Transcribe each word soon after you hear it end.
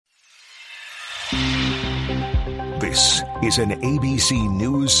This is an ABC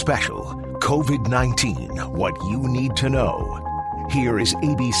News special, COVID-19, What You Need to Know. Here is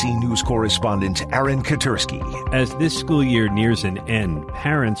ABC News correspondent Aaron Katursky. As this school year nears an end,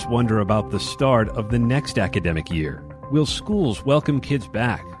 parents wonder about the start of the next academic year. Will schools welcome kids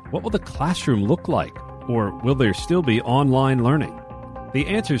back? What will the classroom look like? Or will there still be online learning? The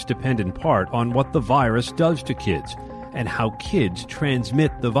answers depend in part on what the virus does to kids and how kids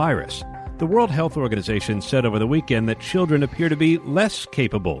transmit the virus. The World Health Organization said over the weekend that children appear to be less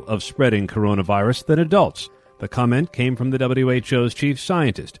capable of spreading coronavirus than adults. The comment came from the WHO's chief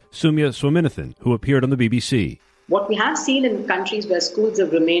scientist, Soumya Swaminathan, who appeared on the BBC. What we have seen in countries where schools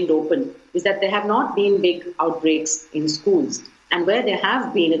have remained open is that there have not been big outbreaks in schools. And where there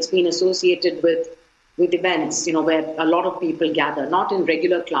have been, it's been associated with events, where a lot of people gather, not in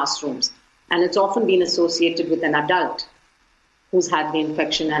regular classrooms. And it's often been associated with an adult who's had the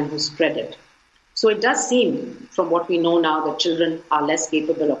infection and who spread it. So it does seem, from what we know now, that children are less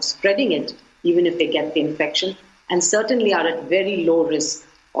capable of spreading it, even if they get the infection, and certainly are at very low risk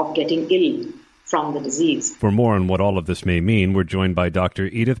of getting ill from the disease. For more on what all of this may mean, we're joined by Dr.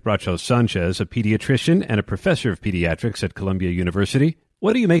 Edith Bracho-Sanchez, a pediatrician and a professor of pediatrics at Columbia University.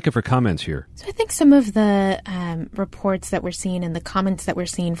 What do you make of her comments here? So I think some of the reports that we're seeing and the comments that we're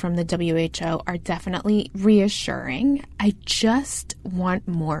seeing from the WHO are definitely reassuring. I just want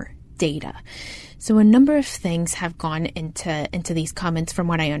more data. So a number of things have gone into these comments from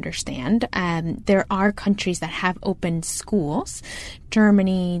what I understand. There are countries that have opened schools,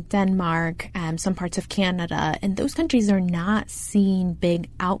 Germany, Denmark, some parts of Canada, and those countries are not seeing big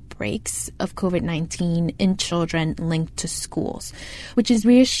outbreaks of COVID-19 in children linked to schools, which is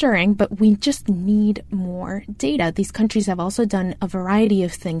reassuring, but we just need more data. These countries have also done a variety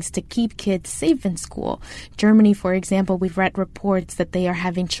of things to keep kids safe in school. Germany, for example, we've read reports that they are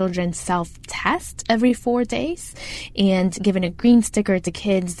having children self-test every 4 days and giving a green sticker to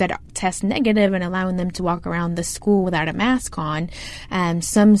kids that test negative and allowing them to walk around the school without a mask on.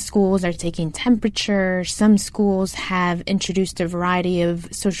 Some schools are taking temperature. Some schools have introduced a variety of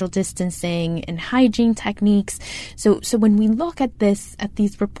social distancing and hygiene techniques. So when we look at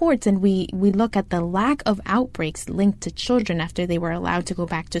these reports and we look at the lack of outbreaks linked to children after they were allowed to go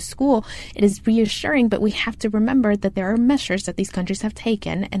back to school, it is reassuring, but we have to remember that there are measures that these countries have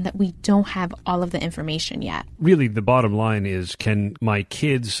taken and that we don't have all of the information yet. Really, the bottom line is, can my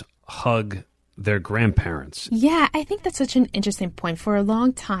kids hug their grandparents? Yeah, I think that's such an interesting point. For a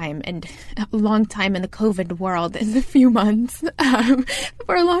long time, and a long time in the COVID world is a few months,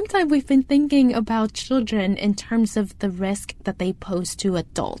 for a long time we've been thinking about children in terms of the risk that they pose to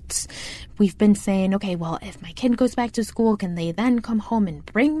adults. We've been saying, okay, well, if my kid goes back to school, can they then come home and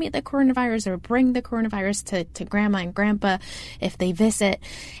bring me the coronavirus or bring the coronavirus to grandma and grandpa if they visit?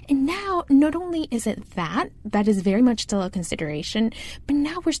 And now, not only is it that is very much still a consideration, but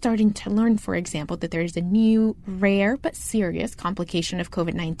now we're starting to learn, for example, that there is a new, rare, but serious complication of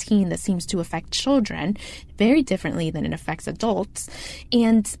COVID-19 that seems to affect children very differently than it affects adults.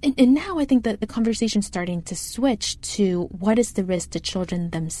 And now I think that the conversation's starting to switch to what is the risk to children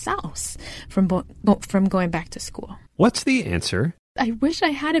themselves from going back to school. What's the answer? I wish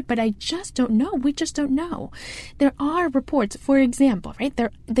I had it, but I just don't know. We just don't know. There are reports, for example, right?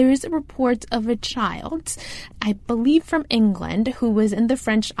 There is a report of a child, I believe from England, who was in the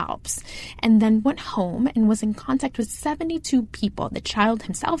French Alps and then went home and was in contact with 72 people. The child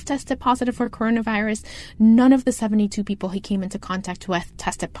himself tested positive for coronavirus. None of the 72 people he came into contact with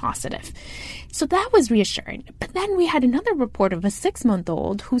tested positive. So that was reassuring. But then we had another report of a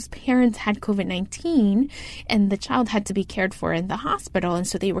 6-month-old whose parents had COVID-19 and the child had to be cared for in the hospital, and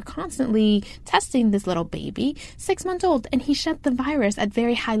so they were constantly testing this little baby, 6 months old, and he shed the virus at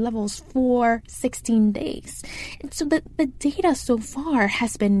very high levels for 16 days. And so the data so far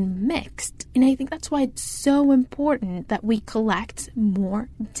has been mixed, and I think that's why it's so important that we collect more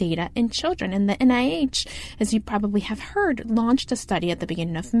data in children. And the NIH, as you probably have heard, launched a study at the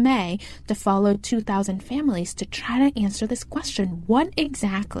beginning of May to follow 2,000 families to try to answer this question. What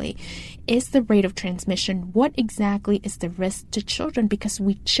exactly is the rate of transmission? What exactly is the risk to children? Because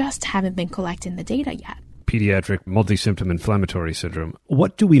we just haven't been collecting the data yet. Pediatric multi-symptom inflammatory syndrome.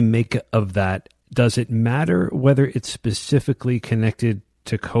 What do we make of that? Does it matter whether it's specifically connected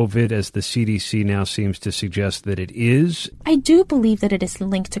to COVID, as the CDC now seems to suggest that it is? I do believe that it is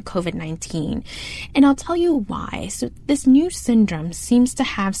linked to COVID-19, and I'll tell you why. So this new syndrome seems to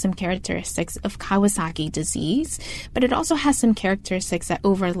have some characteristics of Kawasaki disease, but it also has some characteristics that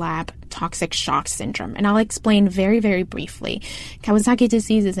overlap toxic shock syndrome. And I'll explain very, very briefly. Kawasaki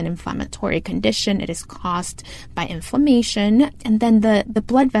disease is an inflammatory condition. It is caused by inflammation, and then the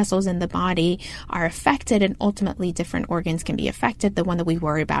blood vessels in the body are affected, and ultimately different organs can be affected. The one that we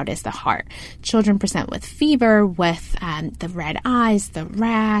worry about is the heart. Children present with fever, with the red eyes, the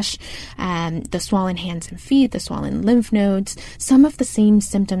rash, the swollen hands and feet, the swollen lymph nodes, some of the same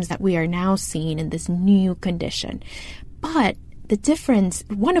symptoms that we are now seeing in this new condition. But the difference,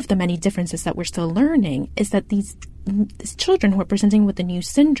 one of the many differences that we're still learning, is that these children who are presenting with the new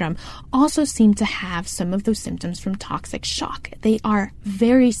syndrome also seem to have some of those symptoms from toxic shock. They are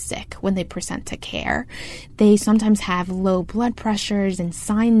very sick when they present to care. They sometimes have low blood pressures and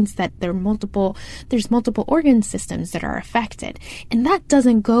signs that there's multiple organ systems that are affected. And that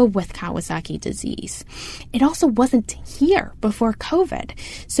doesn't go with Kawasaki disease. It also wasn't here before COVID.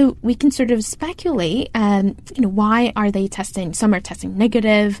 So we can sort of speculate, why are they testing? Some are testing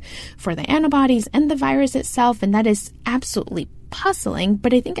negative for the antibodies and the virus itself, and that is absolutely puzzling.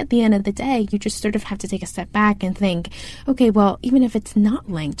 But I think at the end of the day, you just sort of have to take a step back and think, okay, well, even if it's not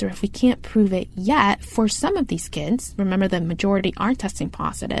linked, or if we can't prove it yet, for some of these kids, remember the majority are testing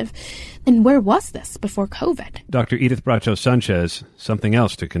positive, then where was this before COVID? Dr. Edith Bracho-Sanchez, something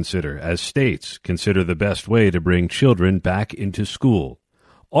else to consider as states consider the best way to bring children back into school.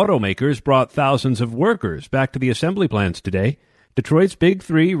 Automakers brought thousands of workers back to the assembly plants today. Detroit's Big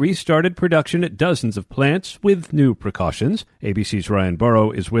Three restarted production at dozens of plants with new precautions. ABC's Ryan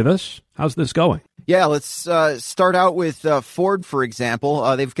Burrow is with us. How's this going? Yeah, let's start out with Ford, for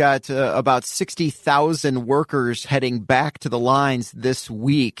example. They've got about 60,000 workers heading back to the lines this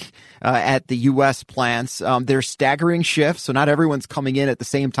week at the U.S. plants. They're staggering shifts, so not everyone's coming in at the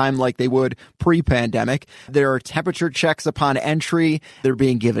same time like they would pre-pandemic. There are temperature checks upon entry. They're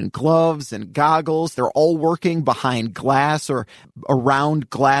being given gloves and goggles. They're all working behind glass or around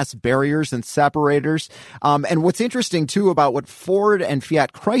glass barriers and separators. And what's interesting, too, about what Ford and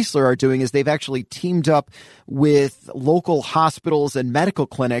Fiat Chrysler are doing is they've actually teamed up with local hospitals and medical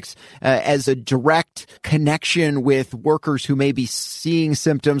clinics as a direct connection with workers who may be seeing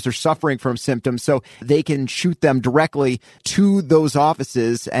symptoms or suffering from symptoms, so they can shoot them directly to those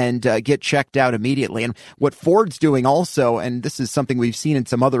offices and get checked out immediately. And what Ford's doing also, and this is something we've seen in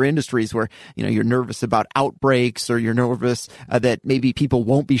some other industries where, you're nervous about outbreaks or you're nervous that maybe people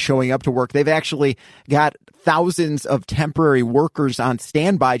won't be showing up to work, they've actually got thousands of temporary workers on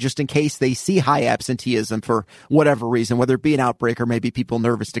standby just in case they see high absenteeism for whatever reason, whether it be an outbreak or maybe people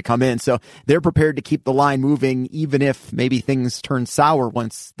nervous to come in. So they're prepared to keep the line moving even if maybe things turn sour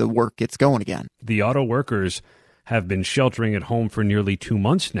once the work gets going again. The auto workers have been sheltering at home for nearly 2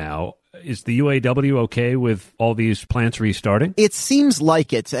 months now. Is the UAW okay with all these plants restarting? It seems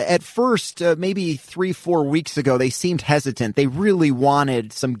like it. At first, maybe 3-4 weeks ago, they seemed hesitant. They really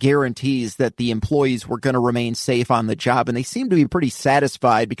wanted some guarantees that the employees were going to remain safe on the job, and they seem to be pretty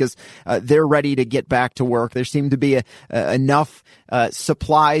satisfied because they're ready to get back to work. There seem to be enough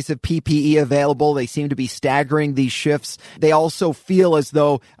supplies of PPE available. They seem to be staggering these shifts. They also feel as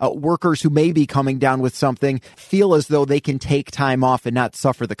though workers who may be coming down with something feel as though they can take time off and not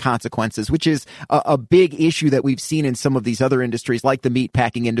suffer the consequences, which is a big issue that we've seen in some of these other industries like the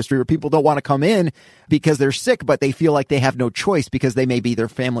meatpacking industry, where people don't want to come in because they're sick, but they feel like they have no choice because they may be their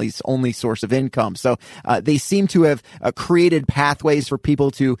family's only source of income. So they seem to have created pathways for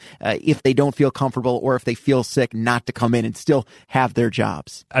people to, if they don't feel comfortable or if they feel sick, not to come in and still have their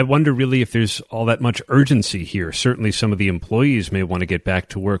jobs. I wonder really if there's all that much urgency here. Certainly some of the employees may want to get back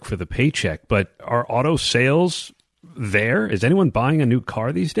to work for the paycheck, but are auto sales there? Is anyone buying a new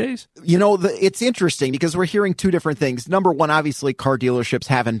car these days? It's interesting because we're hearing two different things. Number one, obviously, car dealerships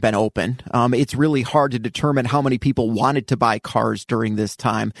haven't been open. It's really hard to determine how many people wanted to buy cars during this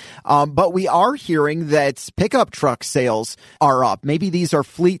time. But we are hearing that pickup truck sales are up. Maybe these are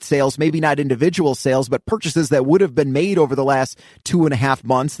fleet sales, maybe not individual sales, but purchases that would have been made over the last 2.5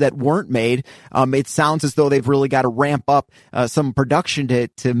 months that weren't made. It sounds as though they've really got to ramp up some production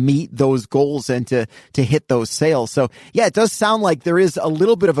to meet those goals and to hit those sales. So, yeah, it does sound like there is a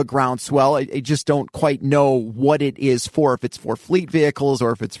little bit of a groundswell. I just don't quite know what it is for, if it's for fleet vehicles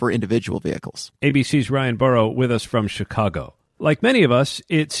or if it's for individual vehicles. ABC's Ryan Burrow with us from Chicago. Like many of us,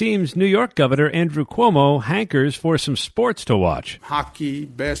 it seems New York Governor Andrew Cuomo hankers for some sports to watch. Hockey,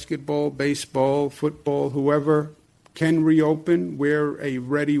 basketball, baseball, football, whoever can reopen. We're a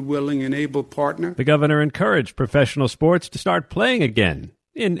ready, willing, and able partner. The governor encouraged professional sports to start playing again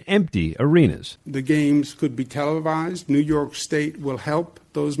in empty arenas. The games could be televised. New York State will help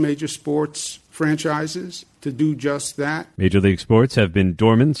those major sports franchises to do just that. Major League sports have been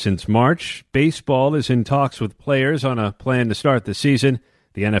dormant since March. Baseball is in talks with players on a plan to start the season.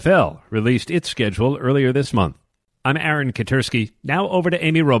 The NFL released its schedule earlier this month. I'm Aaron Katursky. Now over to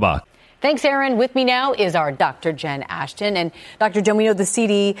Amy Robach. Thanks, Aaron. With me now is our Dr. Jen Ashton. And Dr. Jen, we know the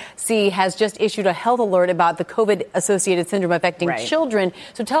CDC has just issued a health alert about the COVID-associated syndrome affecting children.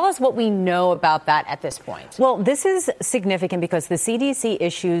 So tell us what we know about that at this point. Well, this is significant because the CDC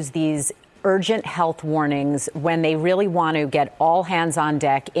issues these urgent health warnings when they really want to get all hands on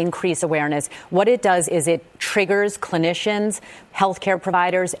deck, increase awareness. What it does is it triggers clinicians, healthcare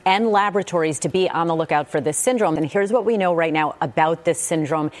providers, and laboratories to be on the lookout for this syndrome. And here's what we know right now about this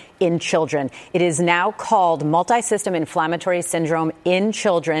syndrome in children. It is now called multisystem inflammatory syndrome in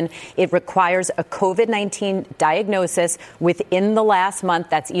children. It requires a COVID-19 diagnosis within the last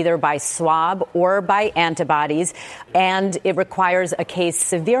month. That's either by swab or by antibodies. And it requires a case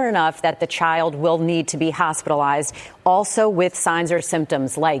severe enough that the child will need to be hospitalized, also with signs or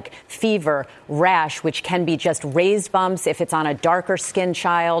symptoms like fever, rash, which can be just raised bumps if it's on a darker skinned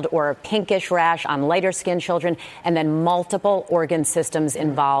child, or a pinkish rash on lighter skinned children, and then multiple organ systems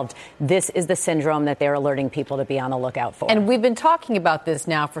involved. This is the syndrome that they're alerting people to be on the lookout for. And we've been talking about this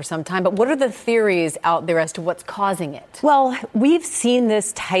now for some time, but what are the theories out there as to what's causing it? Well, we've seen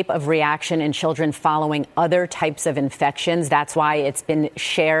this type of reaction in children following other types of infections. That's why it's been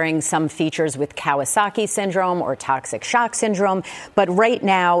sharing some features with Kawasaki syndrome or toxic shock syndrome. But right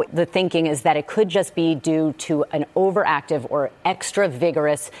now, the thinking is that it could just be due to an overactive or extra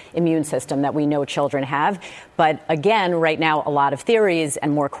vigorous immune system that we know children have. But again, right now, a lot of theories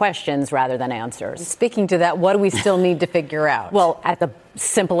and more questions rather than answers. Speaking to that, what do we still need to figure out? Well, at the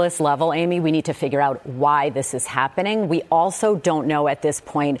simplest level, Amy, we need to figure out why this is happening. We also don't know at this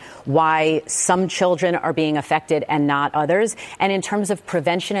point why some children are being affected and not others. And in terms of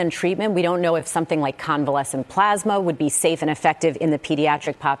prevention and treatment, we don't know if something like convalescent plasma would be safe and effective in the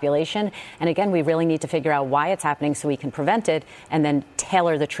pediatric population. And again, we really need to figure out why it's happening so we can prevent it and then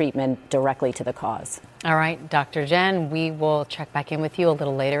tailor the treatment directly to the cause. All right, Dr. Jen, we will check back in with you a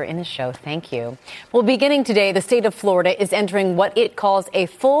little later in the show. Thank you. Well, beginning today, the state of Florida is entering what it calls a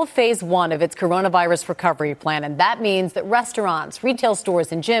full phase 1 of its coronavirus recovery plan. And that means that restaurants, retail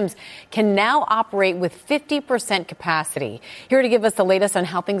stores, and gyms can now operate with 50% capacity. Here to give us the latest on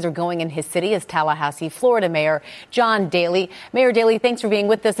how things are going in his city is Tallahassee, Florida Mayor John Daley. Mayor Daley, thanks for being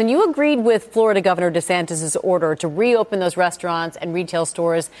with us. And you agreed with Florida Governor DeSantis' order to reopen those restaurants and retail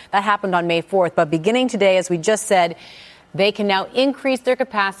stores. That happened on May 4th. But beginning today, as we just said, they can now increase their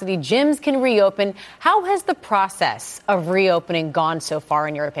capacity. Gyms can reopen. How has the process of reopening gone so far,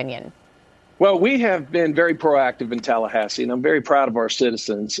 in your opinion? Well, we have been very proactive in Tallahassee, and I'm very proud of our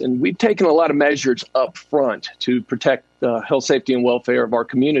citizens. And we've taken a lot of measures up front to protect the health, safety, and welfare of our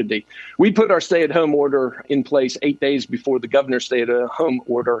community. We put our stay-at-home order in place 8 days before the governor's stay-at-home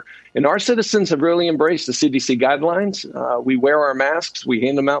order, and our citizens have really embraced the CDC guidelines. We wear our masks. We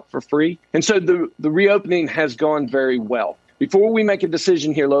hand them out for free. And so the reopening has gone very well. Before we make a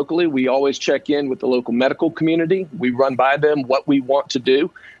decision here locally, we always check in with the local medical community. We run by them what we want to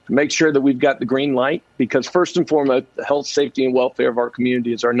do to make sure that we've got the green light, because first and foremost, the health, safety, and welfare of our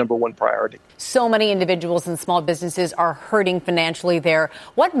community is our number one priority. So many individuals and small businesses are hurting financially there.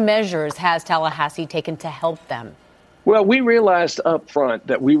 What measures has Tallahassee taken to help them? Well, we realized up front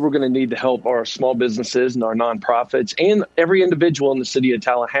that we were going to need to help our small businesses and our nonprofits and every individual in the city of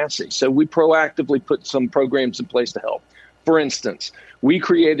Tallahassee. So we proactively put some programs in place to help. For instance, we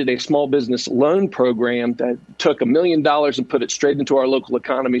created a small business loan program that took $1 million and put it straight into our local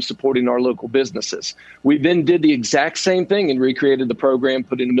economy, supporting our local businesses. We then did the exact same thing and recreated the program,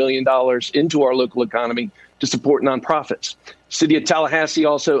 putting $1 million into our local economy to support nonprofits. City of Tallahassee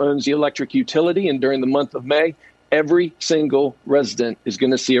also owns the electric utility, and during the month of May, every single resident is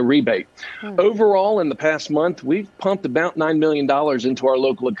going to see a rebate. Overall, in the past month, we've pumped about $9 million into our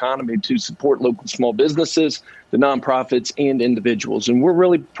local economy to support local small businesses, the nonprofits, and individuals. And we're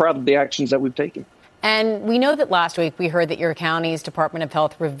really proud of the actions that we've taken. And we know that last week we heard that your county's Department of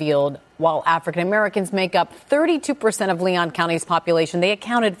Health revealed while African Americans make up 32% of Leon County's population, they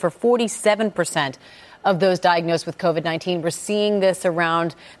accounted for 47% of those diagnosed with COVID-19. We're seeing this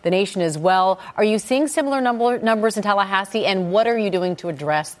around the nation as well. Are you seeing similar numbers in Tallahassee, and what are you doing to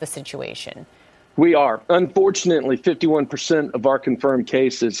address the situation? We are. Unfortunately, 51% of our confirmed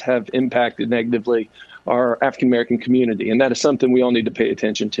cases have impacted negatively our African-American community. And that is something we all need to pay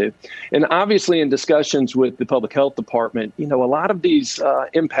attention to. And obviously in discussions with the public health department, a lot of these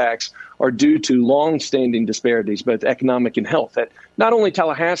impacts are due to long-standing disparities, both economic and health, that not only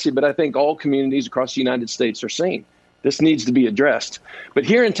Tallahassee, but I think all communities across the United States are seeing. This needs to be addressed. But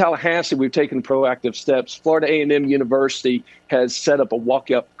here in Tallahassee, we've taken proactive steps. Florida A&M University has set up a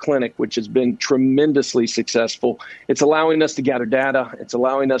walk-up clinic, which has been tremendously successful. It's allowing us to gather data. It's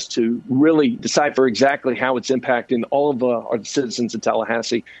allowing us to really decipher exactly how it's impacting all of our citizens in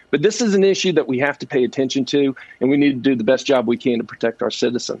Tallahassee. But this is an issue that we have to pay attention to, and we need to do the best job we can to protect our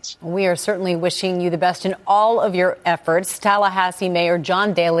citizens. We are certainly wishing you the best in all of your efforts. Tallahassee Mayor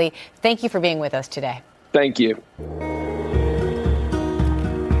John Daley, thank you for being with us today. Thank you.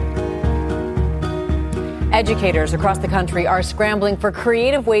 Educators across the country are scrambling for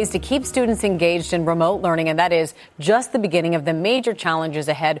creative ways to keep students engaged in remote learning, and that is just the beginning of the major challenges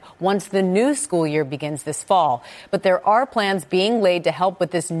ahead once the new school year begins this fall. But there are plans being laid to help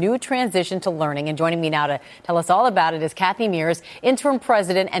with this new transition to learning. And joining me now to tell us all about it is Kathy Mears, interim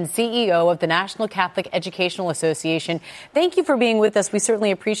president and CEO of the National Catholic Educational Association. Thank you for being with us. We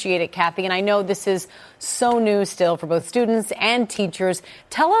certainly appreciate it, Kathy. And I know this is so new still for both students and teachers.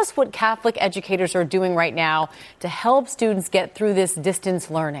 Tell us what Catholic educators are doing right now to help students get through this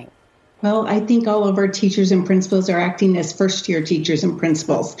distance learning. Well, I think all of our teachers and principals are acting as first-year teachers and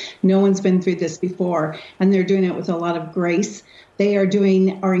principals. No one's been through this before, and they're doing it with a lot of grace. They are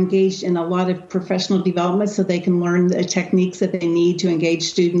engaged in a lot of professional development so they can learn the techniques that they need to engage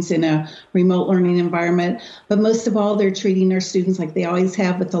students in a remote learning environment. But most of all, they're treating their students like they always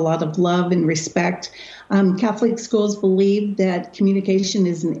have, with a lot of love and respect. Catholic schools believe that communication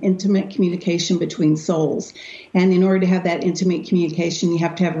is an intimate communication between souls. And in order to have that intimate communication, you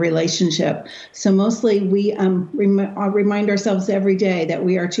have to have a relationship. So mostly we remind ourselves every day that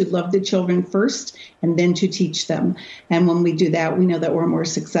we are to love the children first and then to teach them. And when we do that, we know that we're more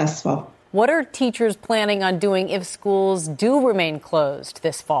successful. What are teachers planning on doing if schools do remain closed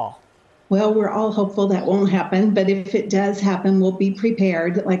this fall? Well, we're all hopeful that won't happen, but if it does happen, we'll be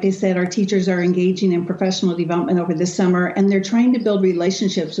prepared. Like I said, our teachers are engaging in professional development over the summer, and they're trying to build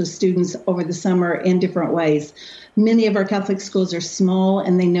relationships with students over the summer in different ways. Many of our Catholic schools are small,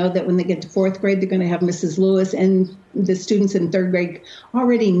 and they know that when they get to fourth grade, they're going to have Mrs. Lewis, and the students in third grade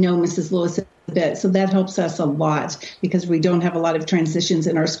already know Mrs. Lewis a bit. So that helps us a lot because we don't have a lot of transitions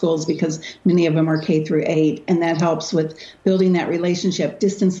in our schools because many of them are K through 8, and that helps with building that relationship.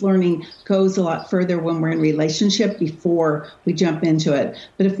 Distance learning goes a lot further when we're in relationship before we jump into it.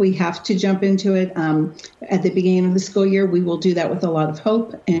 But if we have to jump into it at the beginning of the school year, we will do that with a lot of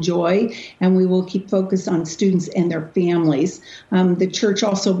hope and joy, and we will keep focused on students and their families. The church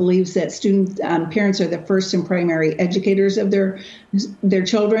also believes that parents are the first and primary educators of their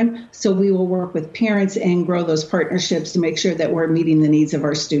children, so we will work with parents and grow those partnerships to make sure that we're meeting the needs of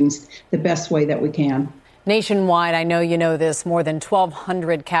our students the best way that we can. Nationwide, I know you know this, more than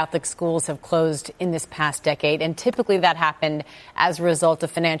 1,200 Catholic schools have closed in this past decade, and typically that happened as a result of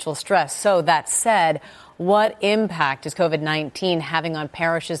financial stress. So that said, what impact is COVID-19 having on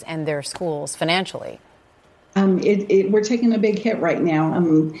parishes and their schools financially? We're taking a big hit right now.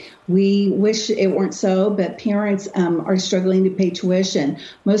 We wish it weren't so, but parents are struggling to pay tuition.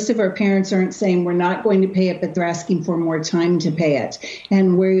 Most of our parents aren't saying we're not going to pay it, but they're asking for more time to pay it.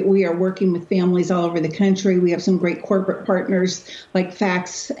 And we are working with families all over the country. We have some great corporate partners like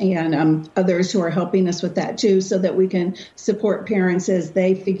FACTS and others who are helping us with that too, so that we can support parents as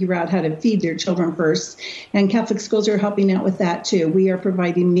they figure out how to feed their children first. And Catholic schools are helping out with that too. We are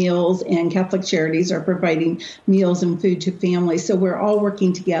providing meals, and Catholic Charities are providing meals and food to families. So we're all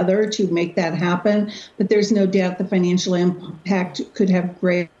working together to make that happen. But there's no doubt the financial impact could have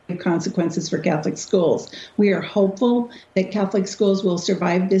great consequences for Catholic schools. We are hopeful that Catholic schools will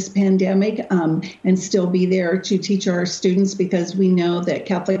survive this pandemic and still be there to teach our students, because we know that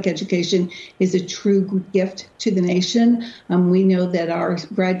Catholic education is a true gift to the nation. We know that our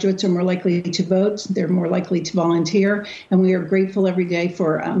graduates are more likely to vote, they're more likely to volunteer, and we are grateful every day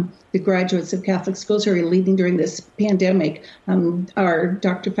for the graduates of Catholic schools who are leading during this pandemic. Our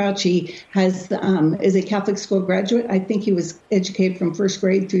Dr. Fauci is a Catholic school graduate. I think he was educated from first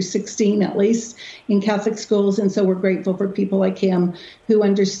grade through 16 at least in Catholic schools. And so we're grateful for people like him who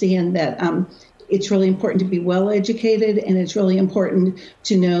understand that it's really important to be well educated, and it's really important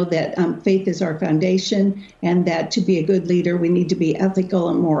to know that faith is our foundation, and that to be a good leader, we need to be ethical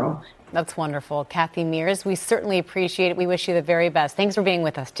and moral. That's wonderful. Kathy Mears, we certainly appreciate it. We wish you the very best. Thanks for being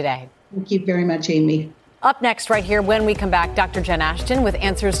with us today. Thank you very much, Amy. Up next right here when we come back, Dr. Jen Ashton with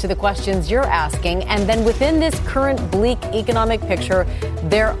answers to the questions you're asking. And then within this current bleak economic picture,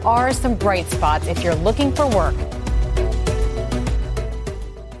 there are some bright spots if you're looking for work.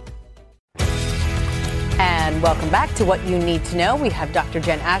 And welcome back to What You Need to Know. We have Dr.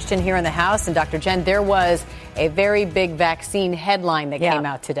 Jen Ashton here in the house. And Dr. Jen, there was a very big vaccine headline that came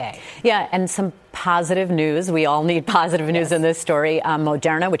out today. Yeah, and some positive news. We all need positive news in this story.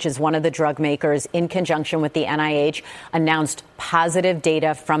 Moderna, which is one of the drug makers, in conjunction with the NIH, announced positive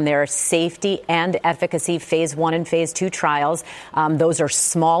data from their safety and efficacy phase 1 and phase 2 trials. Those are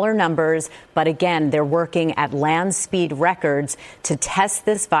smaller numbers, but again, they're working at land speed records to test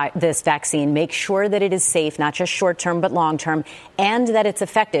this vaccine, make sure that it is safe, not just short term, but long term, and that it's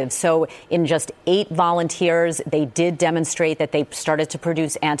effective. So in just 8 volunteers, they did demonstrate that they started to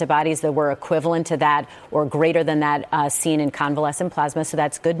produce antibodies that were equivalent to that or greater than that seen in convalescent plasma. So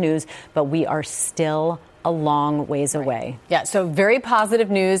that's good news, but we are still a long ways away. Yeah, so very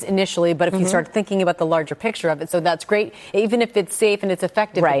positive news initially, but if you start thinking about the larger picture of it, so that's great. Even if it's safe and it's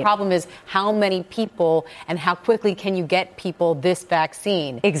effective, the problem is how many people and how quickly can you get people this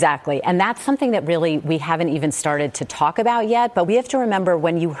vaccine? Exactly. And that's something that really we haven't even started to talk about yet. But we have to remember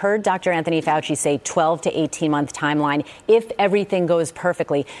when you heard Dr. Anthony Fauci say 12 to 18 month timeline, if everything goes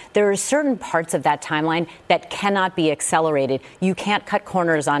perfectly, there are certain parts of that timeline that cannot be accelerated. You can't cut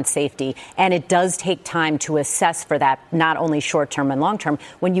corners on safety. And it does take time to assess for that, not only short term and long term.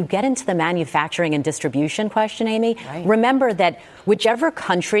 When you get into the manufacturing and distribution question, Amy, remember that whichever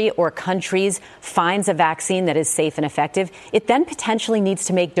country or countries finds a vaccine that is safe and effective, it then potentially needs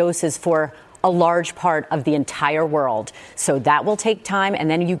to make doses for a large part of the entire world. So that will take time. And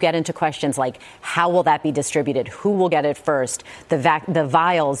then you get into questions like, how will that be distributed? Who will get it first? The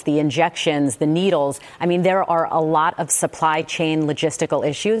vials, the injections, the needles. I mean, there are a lot of supply chain logistical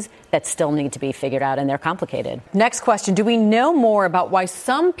issues that still need to be figured out, and they're complicated. Next question. Do we know more about why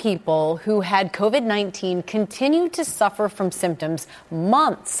some people who had COVID-19 continue to suffer from symptoms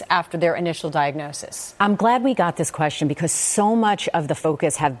months after their initial diagnosis? I'm glad we got this question because so much of the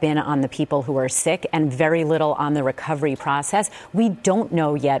focus have been on the people who are sick and very little on the recovery process. We don't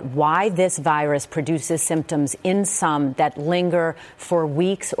know yet why this virus produces symptoms in some that linger for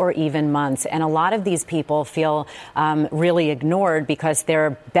weeks or even months. And a lot of these people feel really ignored because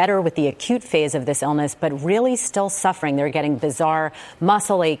they're better with the acute phase of this illness, but really still suffering. They're getting bizarre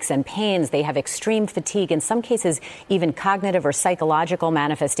muscle aches and pains. They have extreme fatigue, in some cases, even cognitive or psychological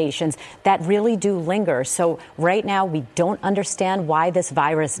manifestations that really do linger. So right now, we don't understand why this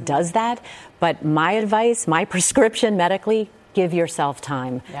virus does that. But my advice, my prescription medically, give yourself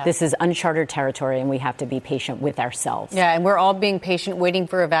time. Yeah. This is uncharted territory, and we have to be patient with ourselves. Yeah, and we're all being patient, waiting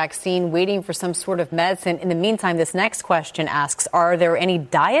for a vaccine, waiting for some sort of medicine. In the meantime, this next question asks, are there any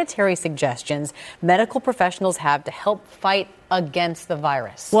dietary suggestions medical professionals have to help fight against the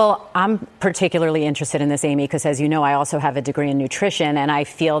virus? Well, I'm particularly interested in this, Amy, because as you know, I also have a degree in nutrition, and I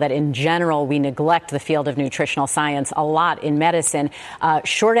feel that in general, we neglect the field of nutritional science a lot in medicine.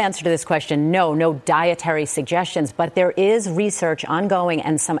 Short answer to this question, no dietary suggestions, but there is research ongoing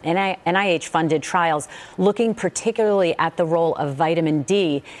and some NIH-funded trials looking particularly at the role of vitamin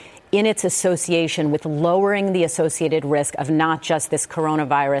D in its association with lowering the associated risk of not just this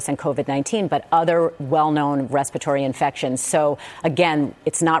coronavirus and COVID-19, but other well-known respiratory infections. So again,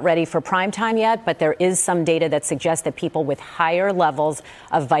 it's not ready for prime time yet, but there is some data that suggests that people with higher levels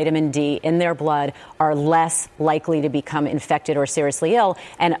of vitamin D in their blood are less likely to become infected or seriously ill.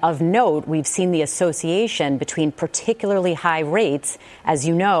 And of note, we've seen the association between particularly high rates, as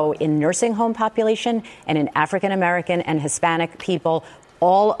you know, in nursing home population and in African American and Hispanic people,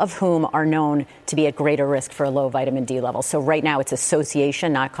 all of whom are known to be at greater risk for a low vitamin D level. So right now it's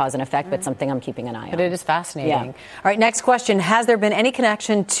association, not cause and effect, but something I'm keeping an eye on. But it is fascinating. Yeah. All right, next question. Has there been any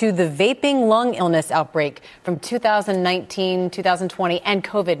connection to the vaping lung illness outbreak from 2019, 2020, and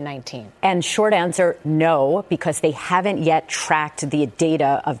COVID-19? And short answer, no, because they haven't yet tracked the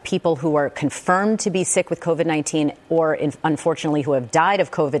data of people who are confirmed to be sick with COVID-19 or unfortunately who have died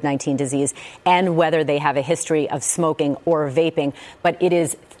of COVID-19 disease and whether they have a history of smoking or vaping. But it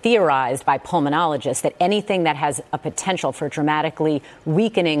is theorized by pulmonologists that anything that has a potential for dramatically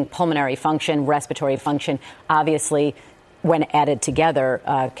weakening pulmonary function, respiratory function, obviously, when added together,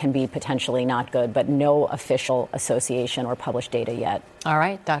 can be potentially not good, but no official association or published data yet. All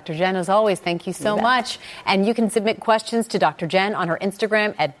right. Dr. Jen, as always, thank you so much. And you can submit questions to Dr. Jen on her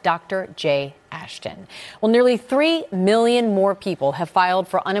Instagram at Dr. J. Ashton. Well, nearly 3 million more people have filed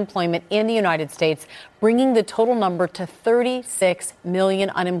for unemployment in the United States, bringing the total number to 36 million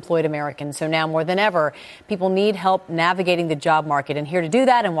unemployed Americans. So now more than ever, people need help navigating the job market. And here to do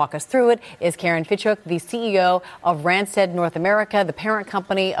that and walk us through it is Karen Fitchuk, the CEO of Randstad North America, the parent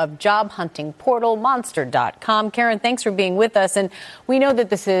company of job hunting portal Monster.com. Karen, thanks for being with us. And we know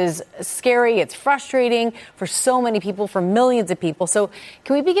that this is scary. It's frustrating for so many people, for millions of people. So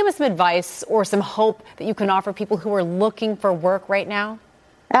can we begin with some advice or some hope that you can offer people who are looking for work right now?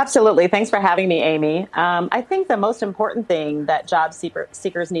 Absolutely. Thanks for having me, Amy. I think the most important thing that job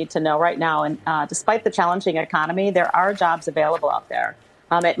seekers need to know right now, and despite the challenging economy, there are jobs available out there.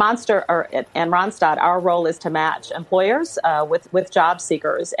 At Monster and Randstad, our role is to match employers with job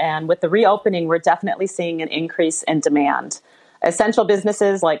seekers. And with the reopening, we're definitely seeing an increase in demand. Essential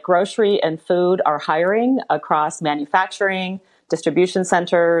businesses like grocery and food are hiring across manufacturing, distribution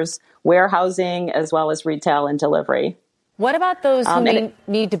centers, warehousing, as well as retail and delivery. What about those who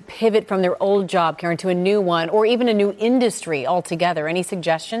need to pivot from their old job, Karen, to a new one or even a new industry altogether? Any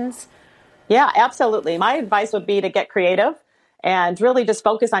suggestions? Yeah, absolutely. My advice would be to get creative and really just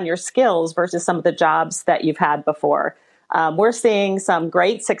focus on your skills versus some of the jobs that you've had before. We're seeing some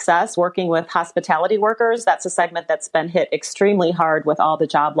great success working with hospitality workers. That's a segment that's been hit extremely hard with all the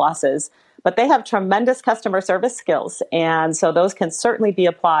job losses. But they have tremendous customer service skills, and so those can certainly be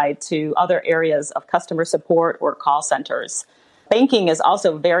applied to other areas of customer support or call centers. Banking is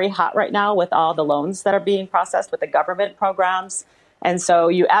also very hot right now with all the loans that are being processed with the government programs, and so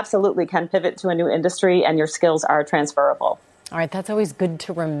you absolutely can pivot to a new industry, and your skills are transferable. All right, that's always good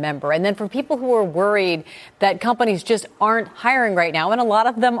to remember. And then for people who are worried that companies just aren't hiring right now, and a lot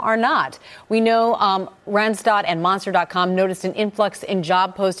of them are not, we know Randstad and Monster.com noticed an influx in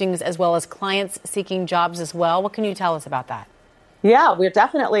job postings as well as clients seeking jobs as well. What can you tell us about that? Yeah, we're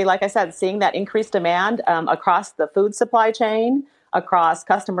definitely, like I said, seeing that increased demand across the food supply chain, across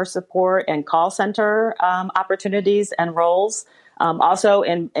customer support and call center opportunities and roles. Also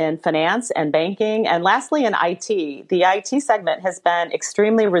in finance and banking, and lastly in IT. The IT segment has been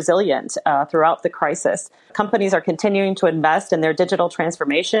extremely resilient throughout the crisis. Companies are continuing to invest in their digital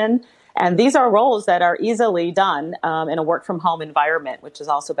transformation, and these are roles that are easily done in a work-from-home environment, which has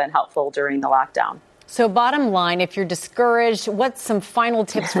also been helpful during the lockdown. So bottom line, if you're discouraged, what's some final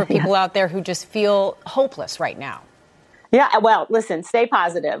tips for people out there who just feel hopeless right now? Yeah, well, listen, stay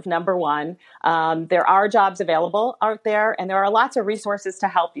positive, number one. There are jobs available out there, and there are lots of resources to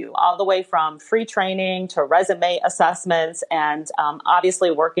help you, all the way from free training to resume assessments and obviously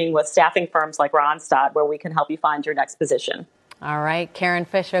working with staffing firms like Randstad, where we can help you find your next position. All right, Karen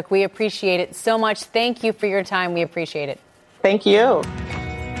Fitchuk, we appreciate it so much. Thank you for your time. We appreciate it. Thank you.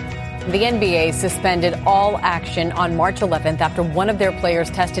 The NBA suspended all action on March 11th after one of their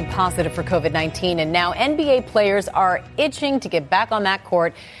players tested positive for COVID-19. And now NBA players are itching to get back on that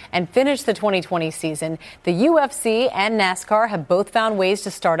court and finish the 2020 season. The UFC and NASCAR have both found ways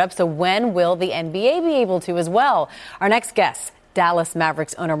to start up. So when will the NBA be able to as well? Our next guest, Dallas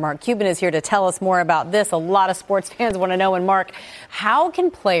Mavericks owner Mark Cuban, is here to tell us more about this. A lot of sports fans want to know. And Mark, how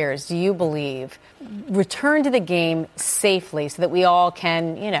can players, do you believe, return to the game safely so that we all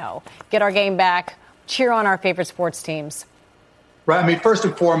can, get our game back, cheer on our favorite sports teams? Right. I mean, first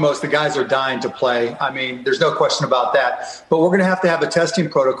and foremost, the guys are dying to play. I mean, there's no question about that. But we're going to have a testing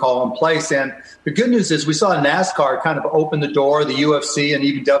protocol in place. And the good news is we saw NASCAR kind of open the door, the UFC and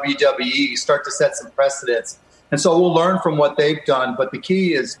even WWE start to set some precedents. And so we'll learn from what they've done. But the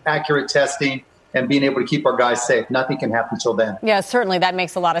key is accurate testing and being able to keep our guys safe. Nothing can happen till then. Yeah, certainly that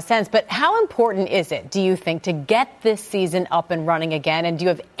makes a lot of sense. But how important is it, do you think, to get this season up and running again? And do you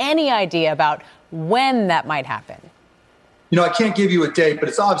have any idea about when that might happen? I can't give you a date, but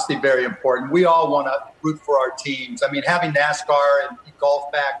it's obviously very important. We all want to root for our teams. I mean, having NASCAR and golf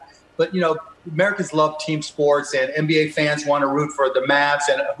back, but, Americans love team sports, and NBA fans want to root for the Mavs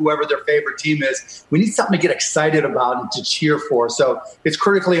and whoever their favorite team is. We need something to get excited about and to cheer for. So it's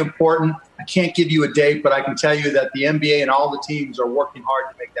critically important. I can't give you a date, but I can tell you that the NBA and all the teams are working hard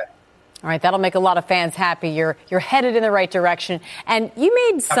to make that. All right, that'll make a lot of fans happy. You're headed in the right direction. And you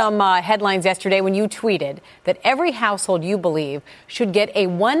made some headlines yesterday when you tweeted that every household, you believe, should get a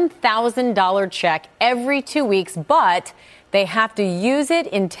 $1,000 check every 2 weeks, but they have to use it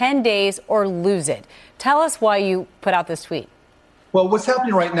in 10 days or lose it. Tell us why you put out this tweet. Well, what's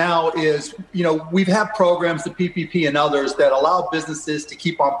happening right now is, we've had programs, the PPP and others, that allow businesses to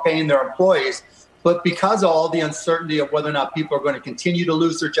keep on paying their employees. But because of all the uncertainty of whether or not people are going to continue to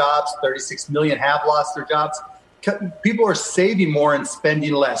lose their jobs, 36 million have lost their jobs, people are saving more and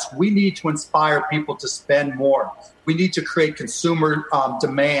spending less. We need to inspire people to spend more. We need to create consumer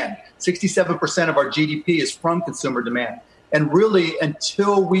demand. 67% of our GDP is from consumer demand. And really,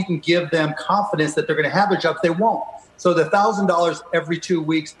 until we can give them confidence that they're going to have a job, they won't. So the $1,000 every 2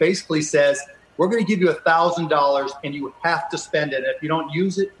 weeks basically says, we're going to give you $1,000 and you have to spend it. If you don't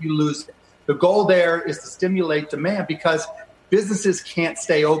use it, you lose it. The goal there is to stimulate demand because businesses can't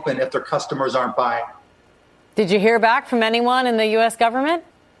stay open if their customers aren't buying. Did you hear back from anyone in the U.S. government?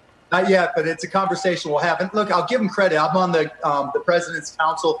 Not yet, but it's a conversation we'll have. And look, I'll give them credit. I'm on the President's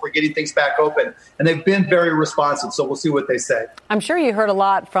Council for getting things back open, and they've been very responsive, so we'll see what they say. I'm sure you heard a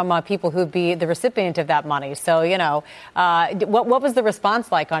lot from people who'd be the recipient of that money. So, what was the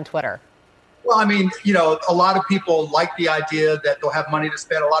response like on Twitter? Well, I mean, a lot of people like the idea that they'll have money to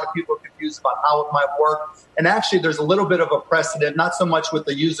spend. A lot of people are confused about how it might work. And actually, there's a little bit of a precedent, not so much with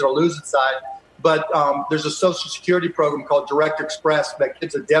the use it or lose it side, but there's a Social Security program called Direct Express that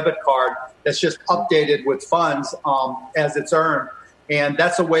gives a debit card that's just updated with funds as it's earned. And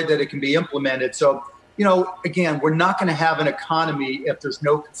that's a way that it can be implemented. So, again, we're not going to have an economy if there's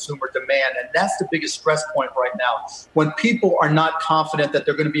no consumer demand. And that's the biggest stress point right now. When people are not confident that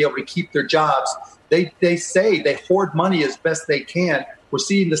they're going to be able to keep their jobs, they say they hoard money as best they can. We're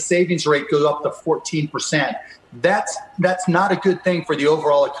seeing the savings rate go up to 14%. That's not a good thing for the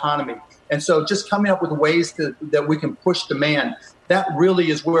overall economy. And so just coming up with ways that we can push demand, that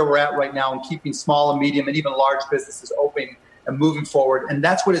really is where we're at right now in keeping small and medium and even large businesses open and moving forward. And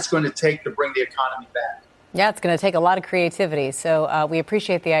that's what it's going to take to bring the economy back. Yeah, it's going to take a lot of creativity. So we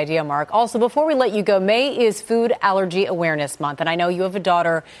appreciate the idea, Mark. Also, before we let you go, May is Food Allergy Awareness Month. And I know you have a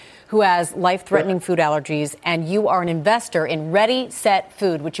daughter who has life-threatening food allergies, and you are an investor in Ready, Set,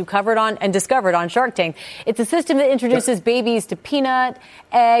 Food, which you covered on and discovered on Shark Tank. It's a system that introduces babies to peanut,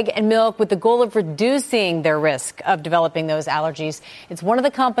 egg, and milk with the goal of reducing their risk of developing those allergies. It's one of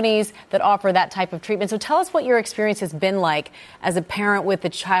the companies that offer that type of treatment. So tell us what your experience has been like as a parent with a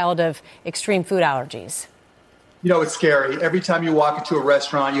child of extreme food allergies. It's scary. Every time you walk into a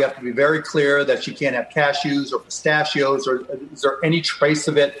restaurant, you have to be very clear that you can't have cashews or pistachios or is there any trace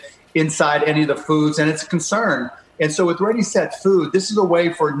of it inside any of the foods, and it's a concern. And so with Ready, Set, Food, this is a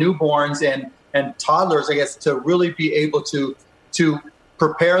way for newborns and toddlers, I guess, to really be able to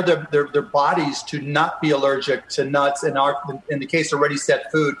prepare their bodies to not be allergic to nuts. In the case of Ready,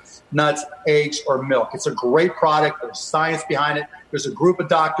 Set, Food, nuts, eggs, or milk. It's a great product. There's science behind it. There's a group of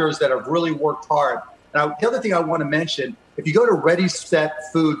doctors that have really worked hard. Now, the other thing I want to mention, if you go to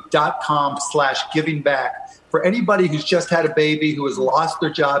ReadySetFood.com/givingback, for anybody who's just had a baby who has lost their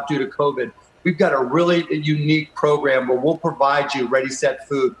job due to COVID, we've got a really unique program where we'll provide you Ready, Set,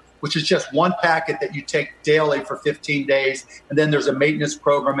 Food, which is just one packet that you take daily for 15 days. And then there's a maintenance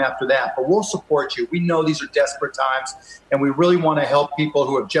program after that. But we'll support you. We know these are desperate times, and we really want to help people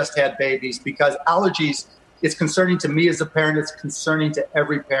who have just had babies because allergies, it's concerning to me as a parent. It's concerning to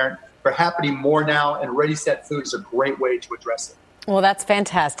every parent. They're happening more now, and Ready, Set, Food is a great way to address it. Well, that's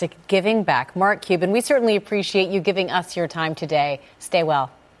fantastic. Giving back. Mark Cuban, we certainly appreciate you giving us your time today. Stay well.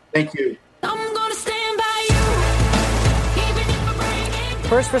 Thank you. I'm gonna stand by you.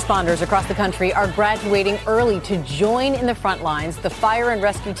 First responders across the country are graduating early to join in the front lines. The fire and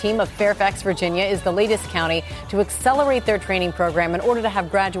rescue team of Fairfax, Virginia, is the latest county to accelerate their training program in order to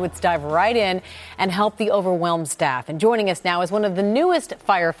have graduates dive right in and help the overwhelmed staff. And joining us now is one of the newest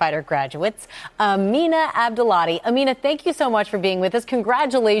firefighter graduates, Amina Abdullati. Amina, thank you so much for being with us.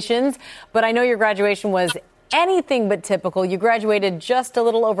 Congratulations. But I know your graduation was anything but typical. You graduated just a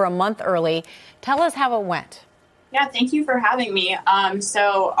little over a month early. Tell us how it went. Yeah, thank you for having me.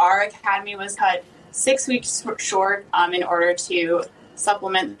 So our academy was cut 6 weeks short in order to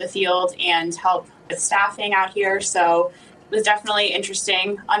supplement the field and help with staffing out here. So it was definitely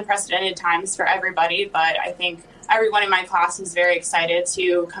interesting, unprecedented times for everybody. But I think everyone in my class was very excited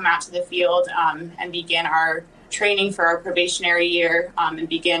to come out to the field and begin our training for our probationary year and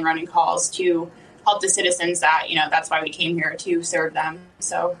begin running calls to help the citizens that, that's why we came here to serve them.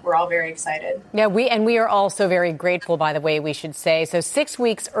 So we're all very excited. Yeah, we are also very grateful, by the way, we should say. So 6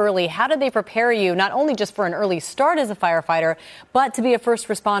 weeks early, how did they prepare you not only just for an early start as a firefighter, but to be a first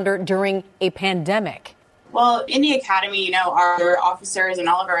responder during a pandemic? Well, in the academy, our officers and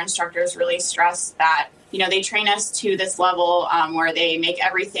all of our instructors really stress that, they train us to this level where they make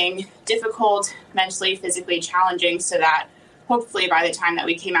everything difficult, mentally, physically challenging so that hopefully by the time that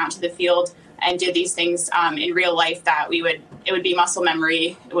we came out to the field and did these things in real life that it would be muscle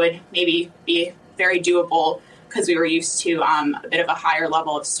memory. It would maybe be very doable because we were used to a bit of a higher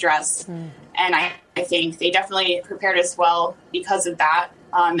level of stress. And I think they definitely prepared us well because of that.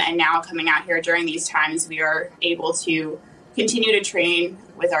 And now coming out here during these times, we are able to continue to train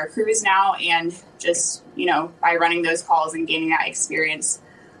with our crews now, and just, by running those calls and gaining that experience,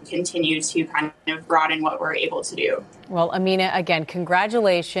 continue to kind of broaden what we're able to do. Well, Amina, again,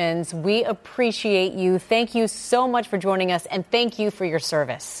 congratulations. We appreciate you. Thank you so much for joining us, and thank you for your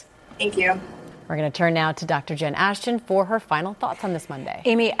service. Thank you. We're going to turn now to Dr. Jen Ashton for her final thoughts on this Monday.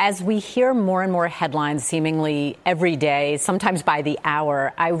 Amy, as we hear more and more headlines seemingly every day, sometimes by the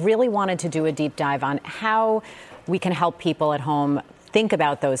hour, I really wanted to do a deep dive on how we can help people at home think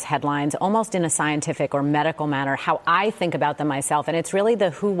about those headlines almost in a scientific or medical manner, how I think about them myself. And it's really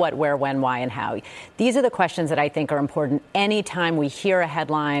the who, what, where, when, why, and how. These are the questions that I think are important anytime we hear a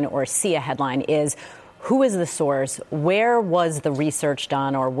headline or see a headline is, who is the source? Where was the research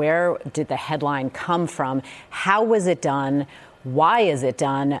done, or where did the headline come from? How was it done? Why is it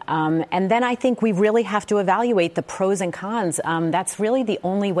done? And then I think we really have to evaluate the pros and cons. That's really the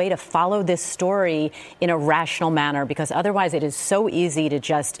only way to follow this story in a rational manner, because otherwise it is so easy to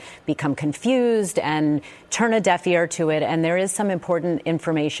just become confused and turn a deaf ear to it. And there is some important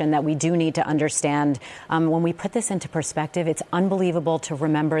information that we do need to understand. When we put this into perspective, it's unbelievable to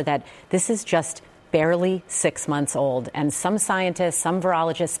remember that this is just barely 6 months old. And some scientists, some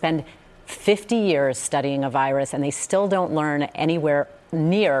virologists spend 50 years studying a virus, and they still don't learn anywhere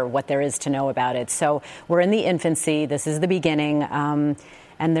near what there is to know about it. So we're in the infancy. This is the beginning. And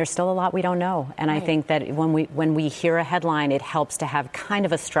there's still a lot we don't know. And right. I think that when we hear a headline, it helps to have kind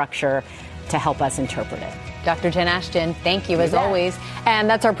of a structure to help us interpret it. Dr. Jen Ashton, thank you as always. And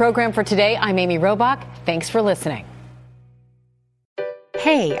that's our program for today. I'm Amy Robach. Thanks for listening.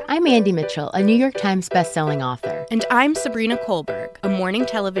 Hey, I'm Andy Mitchell, a New York Times bestselling author. And I'm Sabrina Kohlberg, a morning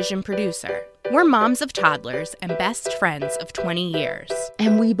television producer. We're moms of toddlers and best friends of 20 years.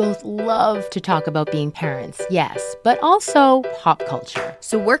 And we both love to talk about being parents, yes, but also pop culture.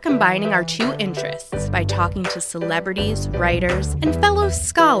 So we're combining our two interests by talking to celebrities, writers, and fellow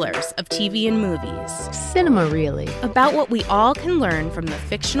scholars of TV and movies. Cinema, really. About what we all can learn from the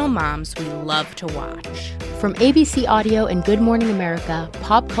fictional moms we love to watch. From ABC Audio and Good Morning America,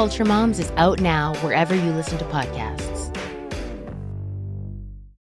 Pop Culture Moms is out now wherever you listen to podcasts.